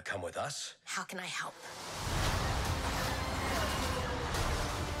 You want to come with us? How can I help?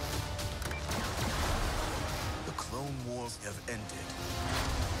 The Clone Wars have ended.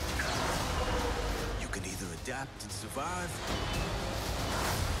 You can either adapt and survive,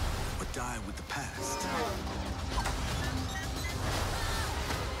 or die with the past.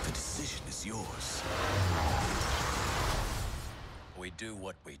 The decision is yours. We do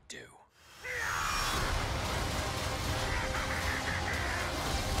what we do.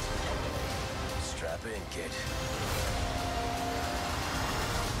 Strap in, kid.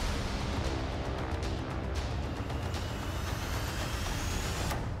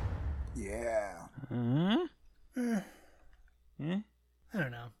 Yeah. I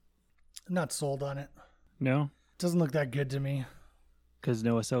don't know. I'm not sold on it. No? Doesn't look that good to me. Because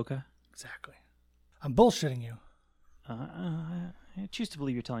no Ahsoka? Exactly. I'm bullshitting you. I choose to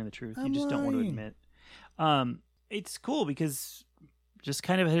believe you're telling the truth. I'm You just don't want to lying. admit. It's cool because just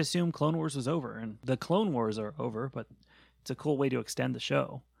kind of had assumed Clone Wars was over, and the Clone Wars are over, but it's a cool way to extend the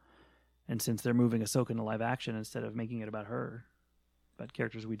show. And since they're moving Ahsoka into live action instead of making it about her, about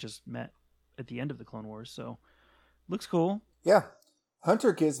characters we just met at the end of the Clone Wars, so looks cool. Yeah.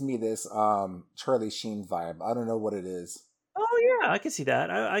 Hunter gives me this Charlie Sheen vibe. I don't know what it is. Oh yeah, I can see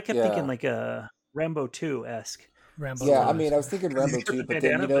that. I kept Yeah. thinking like a Rambo 2-esque. Rambo. Yeah, I Jones. mean, I was thinking Rambo He's got 2, the but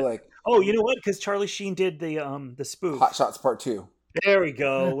then, bandana, you know, but- like Oh, you know what? Because Charlie Sheen did the spoof. Hot Shots Part 2. There we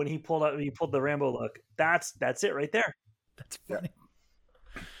go. When he pulled the Rambo look. That's it right there. That's funny.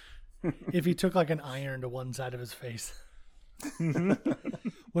 If he took like an iron to one side of his face.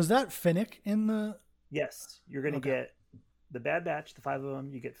 Was that Finnick in the... Yes, you're gonna Okay. get the Bad Batch, the 5 of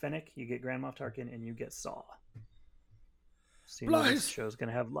them. You get Fennec, you get Grand Moff Tarkin, and you get Saw. So you know this Lies. show's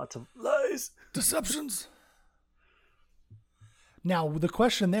gonna have lots of lies. Deceptions. Now, the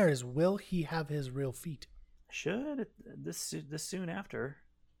question there is, will he have his real feet? Should this soon after?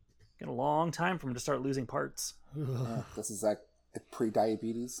 Get a long time for him to start losing parts. This is like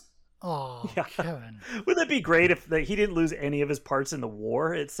pre-diabetes. Oh, Yeah. Kevin. Wouldn't that be great if he didn't lose any of his parts in the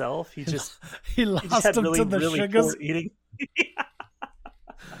war itself? He just He he lost just had him really, to the really sugars. poor eating.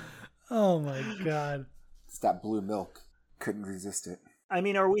 Oh my god. It's that blue milk. Couldn't resist it. I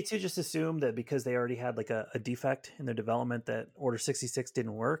mean, are we to just assume that because they already had like a defect in their development that Order 66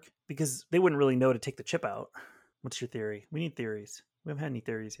 didn't work? Because they wouldn't really know to take the chip out. What's your theory? We need theories. We haven't had any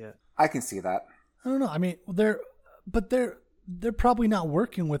theories yet. I can see that. I don't know. I mean, they're probably not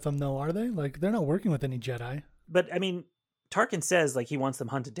working with them though, are they? Like they're not working with any Jedi. But I mean, Tarkin says like he wants them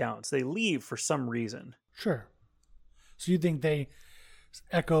hunted down, so they leave for some reason. Sure. So you think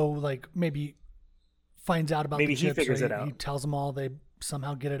Echo like maybe finds out about Maybe the he chips, figures or it out. He tells them all, they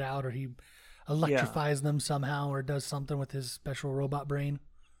somehow get it out, or he electrifies them somehow, or does something with his special robot brain.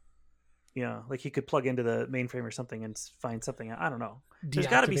 Yeah, like he could plug into the mainframe or something and find something. I don't know. There's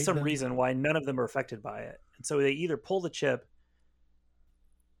got to be Deactivate some them. reason why none of them are affected by it. And so they either pull the chip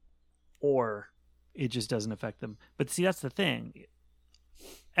or it just doesn't affect them. But see, that's the thing.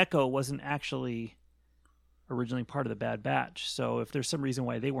 Echo wasn't actually originally part of the Bad Batch. So if there's some reason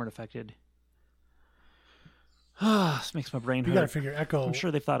why they weren't affected, this makes my brain hurt. You got to figure Echo. I'm sure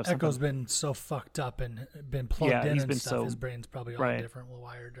they've thought of something. Echo's been so fucked up and been plugged Yeah, in he's and been stuff. so- His brain's probably all right. different,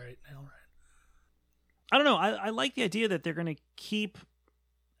 wired right now, right? I don't know. I like the idea that they're going to keep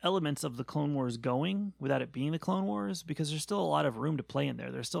elements of the Clone Wars going without it being the Clone Wars, because there's still a lot of room to play in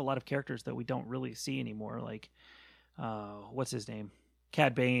there. There's still a lot of characters that we don't really see anymore. Like, what's his name?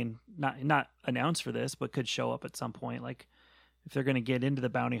 Cad Bane, not announced for this, but could show up at some point. Like, if they're going to get into the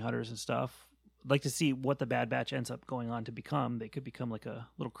bounty hunters and stuff, I'd like to see what the Bad Batch ends up going on to become. They could become like a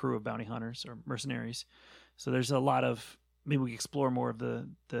little crew of bounty hunters or mercenaries. So there's a lot of, maybe we explore more of the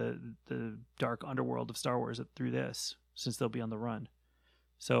dark underworld of Star Wars through this, since they'll be on the run.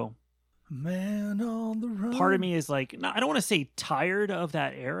 So Man on the run. part of me is like, I don't want to say tired of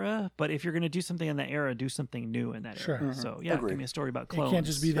that era, but if you're going to do something in that era, do something new in that Sure. era. So yeah, Agreed. give me a story about It clones. can't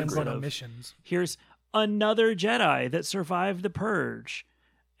just be them instead going on of, missions. Here's another Jedi that survived the Purge,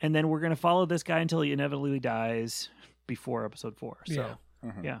 and then we're going to follow this guy until he inevitably dies before Episode 4. So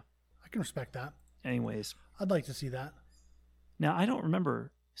yeah. I can respect that. Anyways, I'd like to see that. now I don't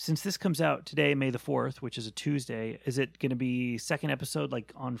remember. Since this comes out today, May the 4th, which is a Tuesday, is it going to be second episode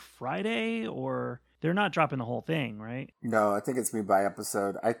like on Friday, or they're not dropping the whole thing, right? No, I think it's me by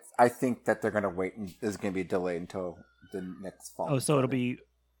episode. I think that they're going to wait and is going to be delayed until the next fall. Oh, so it'll be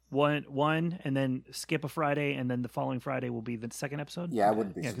one, and then skip a Friday, and then the following Friday will be the second episode? Yeah, I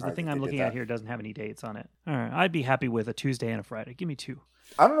wouldn't be Yeah, because the surprised thing if I'm they did looking at that. here doesn't have any dates on it. All right, I'd be happy with a Tuesday and a Friday. Give me 2.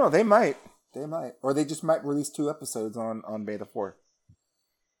 I don't know. They might. Or they just might release 2 episodes on May the 4th.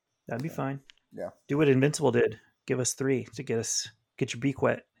 That'd be fine. Yeah. Do what Invincible did. Give us 3 to get your beak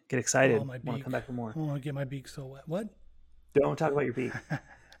wet. Get excited. Oh, my Want to beak. come back for more. I want to get my beak so wet. What? Don't talk about your beak.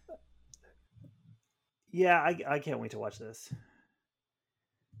 Yeah, I can't wait to watch this.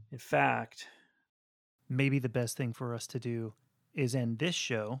 In fact, maybe the best thing for us to do is end this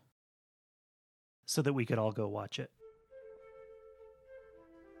show so that we could all go watch it.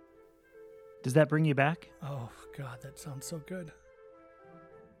 Does that bring you back? Oh, God, that sounds so good.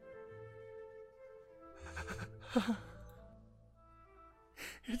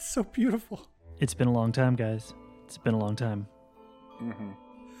 It's so beautiful. It's been a long time, guys. It's been a long time. Mm-hmm.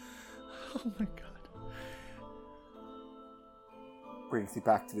 Oh, my God. Brings you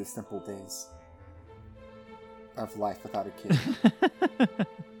back to the simple days of life without a kid.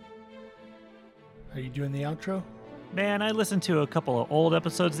 Are you doing the outro? Man, I listened to a couple of old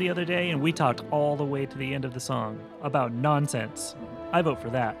episodes the other day, and we talked all the way to the end of the song about nonsense. I vote for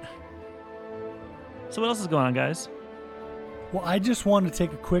that. So what else is going on, guys? Well, I just want to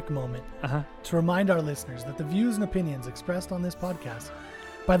take a quick moment Uh-huh. to remind our listeners that the views and opinions expressed on this podcast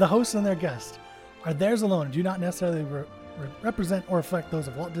by the hosts and their guests are theirs alone and do not necessarily represent or reflect those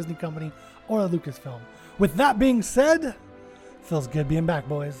of Walt Disney Company or Lucasfilm. With that being said, feels good being back,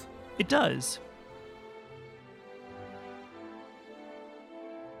 boys. It does.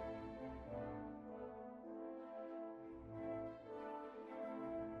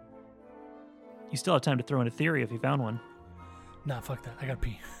 You still have time to throw in a theory if you found one. Nah, fuck that. I gotta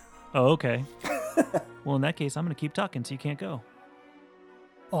pee. Oh, okay. Well, in that case, I'm going to keep talking so you can't go.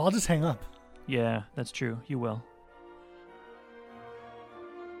 Oh, I'll just hang up. Yeah, that's true. You will.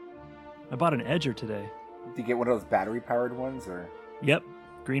 I bought an Edger today. Did you get one of those battery-powered ones, or? Yep,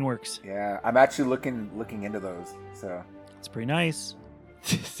 Greenworks. Yeah, I'm actually looking into those. So It's pretty nice.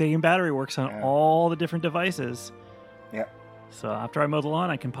 Same battery works on Yeah. all the different devices. Yep. So after I mow the lawn,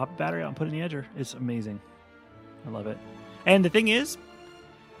 I can pop a battery out and put it in the Edger. It's amazing. I love it. And the thing is,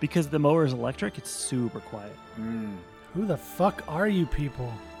 because the mower is electric, it's super quiet. Who the fuck are you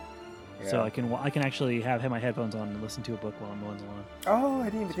people? So Yeah. I can actually have my headphones on and listen to a book while I'm mowing the lawn. Oh, I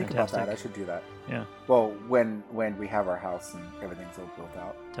didn't even It's think about that. I fantastic. should do that. Yeah, Well, when we have our house and everything's all built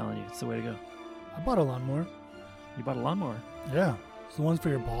out. telling you, it's the way to go. I bought a lawnmower. You bought a lawnmower. Yeah. It's the ones for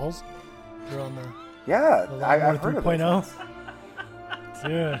your balls. They're on the Yeah, lawnmower I've heard of those 3.0. ones.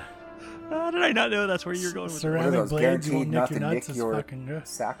 Dude. How did I not know that's where you're going with What are Ceramic those, blades, you guaranteed won't not nick to your nuts nick is your fucking good.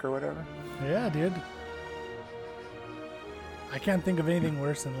 sack or whatever? Yeah, dude. I can't think of anything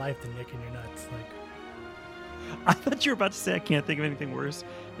worse in life than nicking your nuts. Like, I thought you were about to say I can't think of anything worse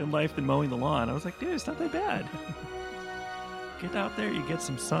in life than mowing the lawn. I was like, dude, it's not that bad. Get out there, you get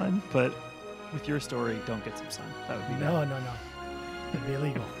some sun, but with your story, don't get some sun. That would be bad. no. It'd be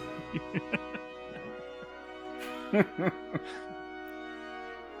illegal.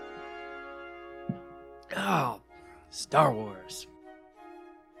 Oh, Star Wars.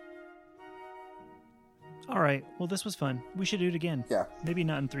 All right. Well, this was fun. We should do it again. Yeah. Maybe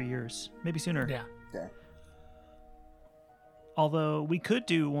not in 3 years. Maybe sooner. Yeah. Yeah. Although we could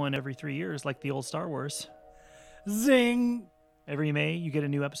do one every 3 years, like the old Star Wars. Zing! Every May, you get a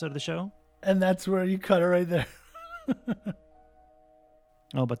new episode of the show. And that's where you cut it right there.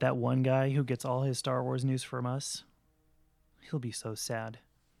 Oh, but that one guy who gets all his Star Wars news from us, he'll be so sad.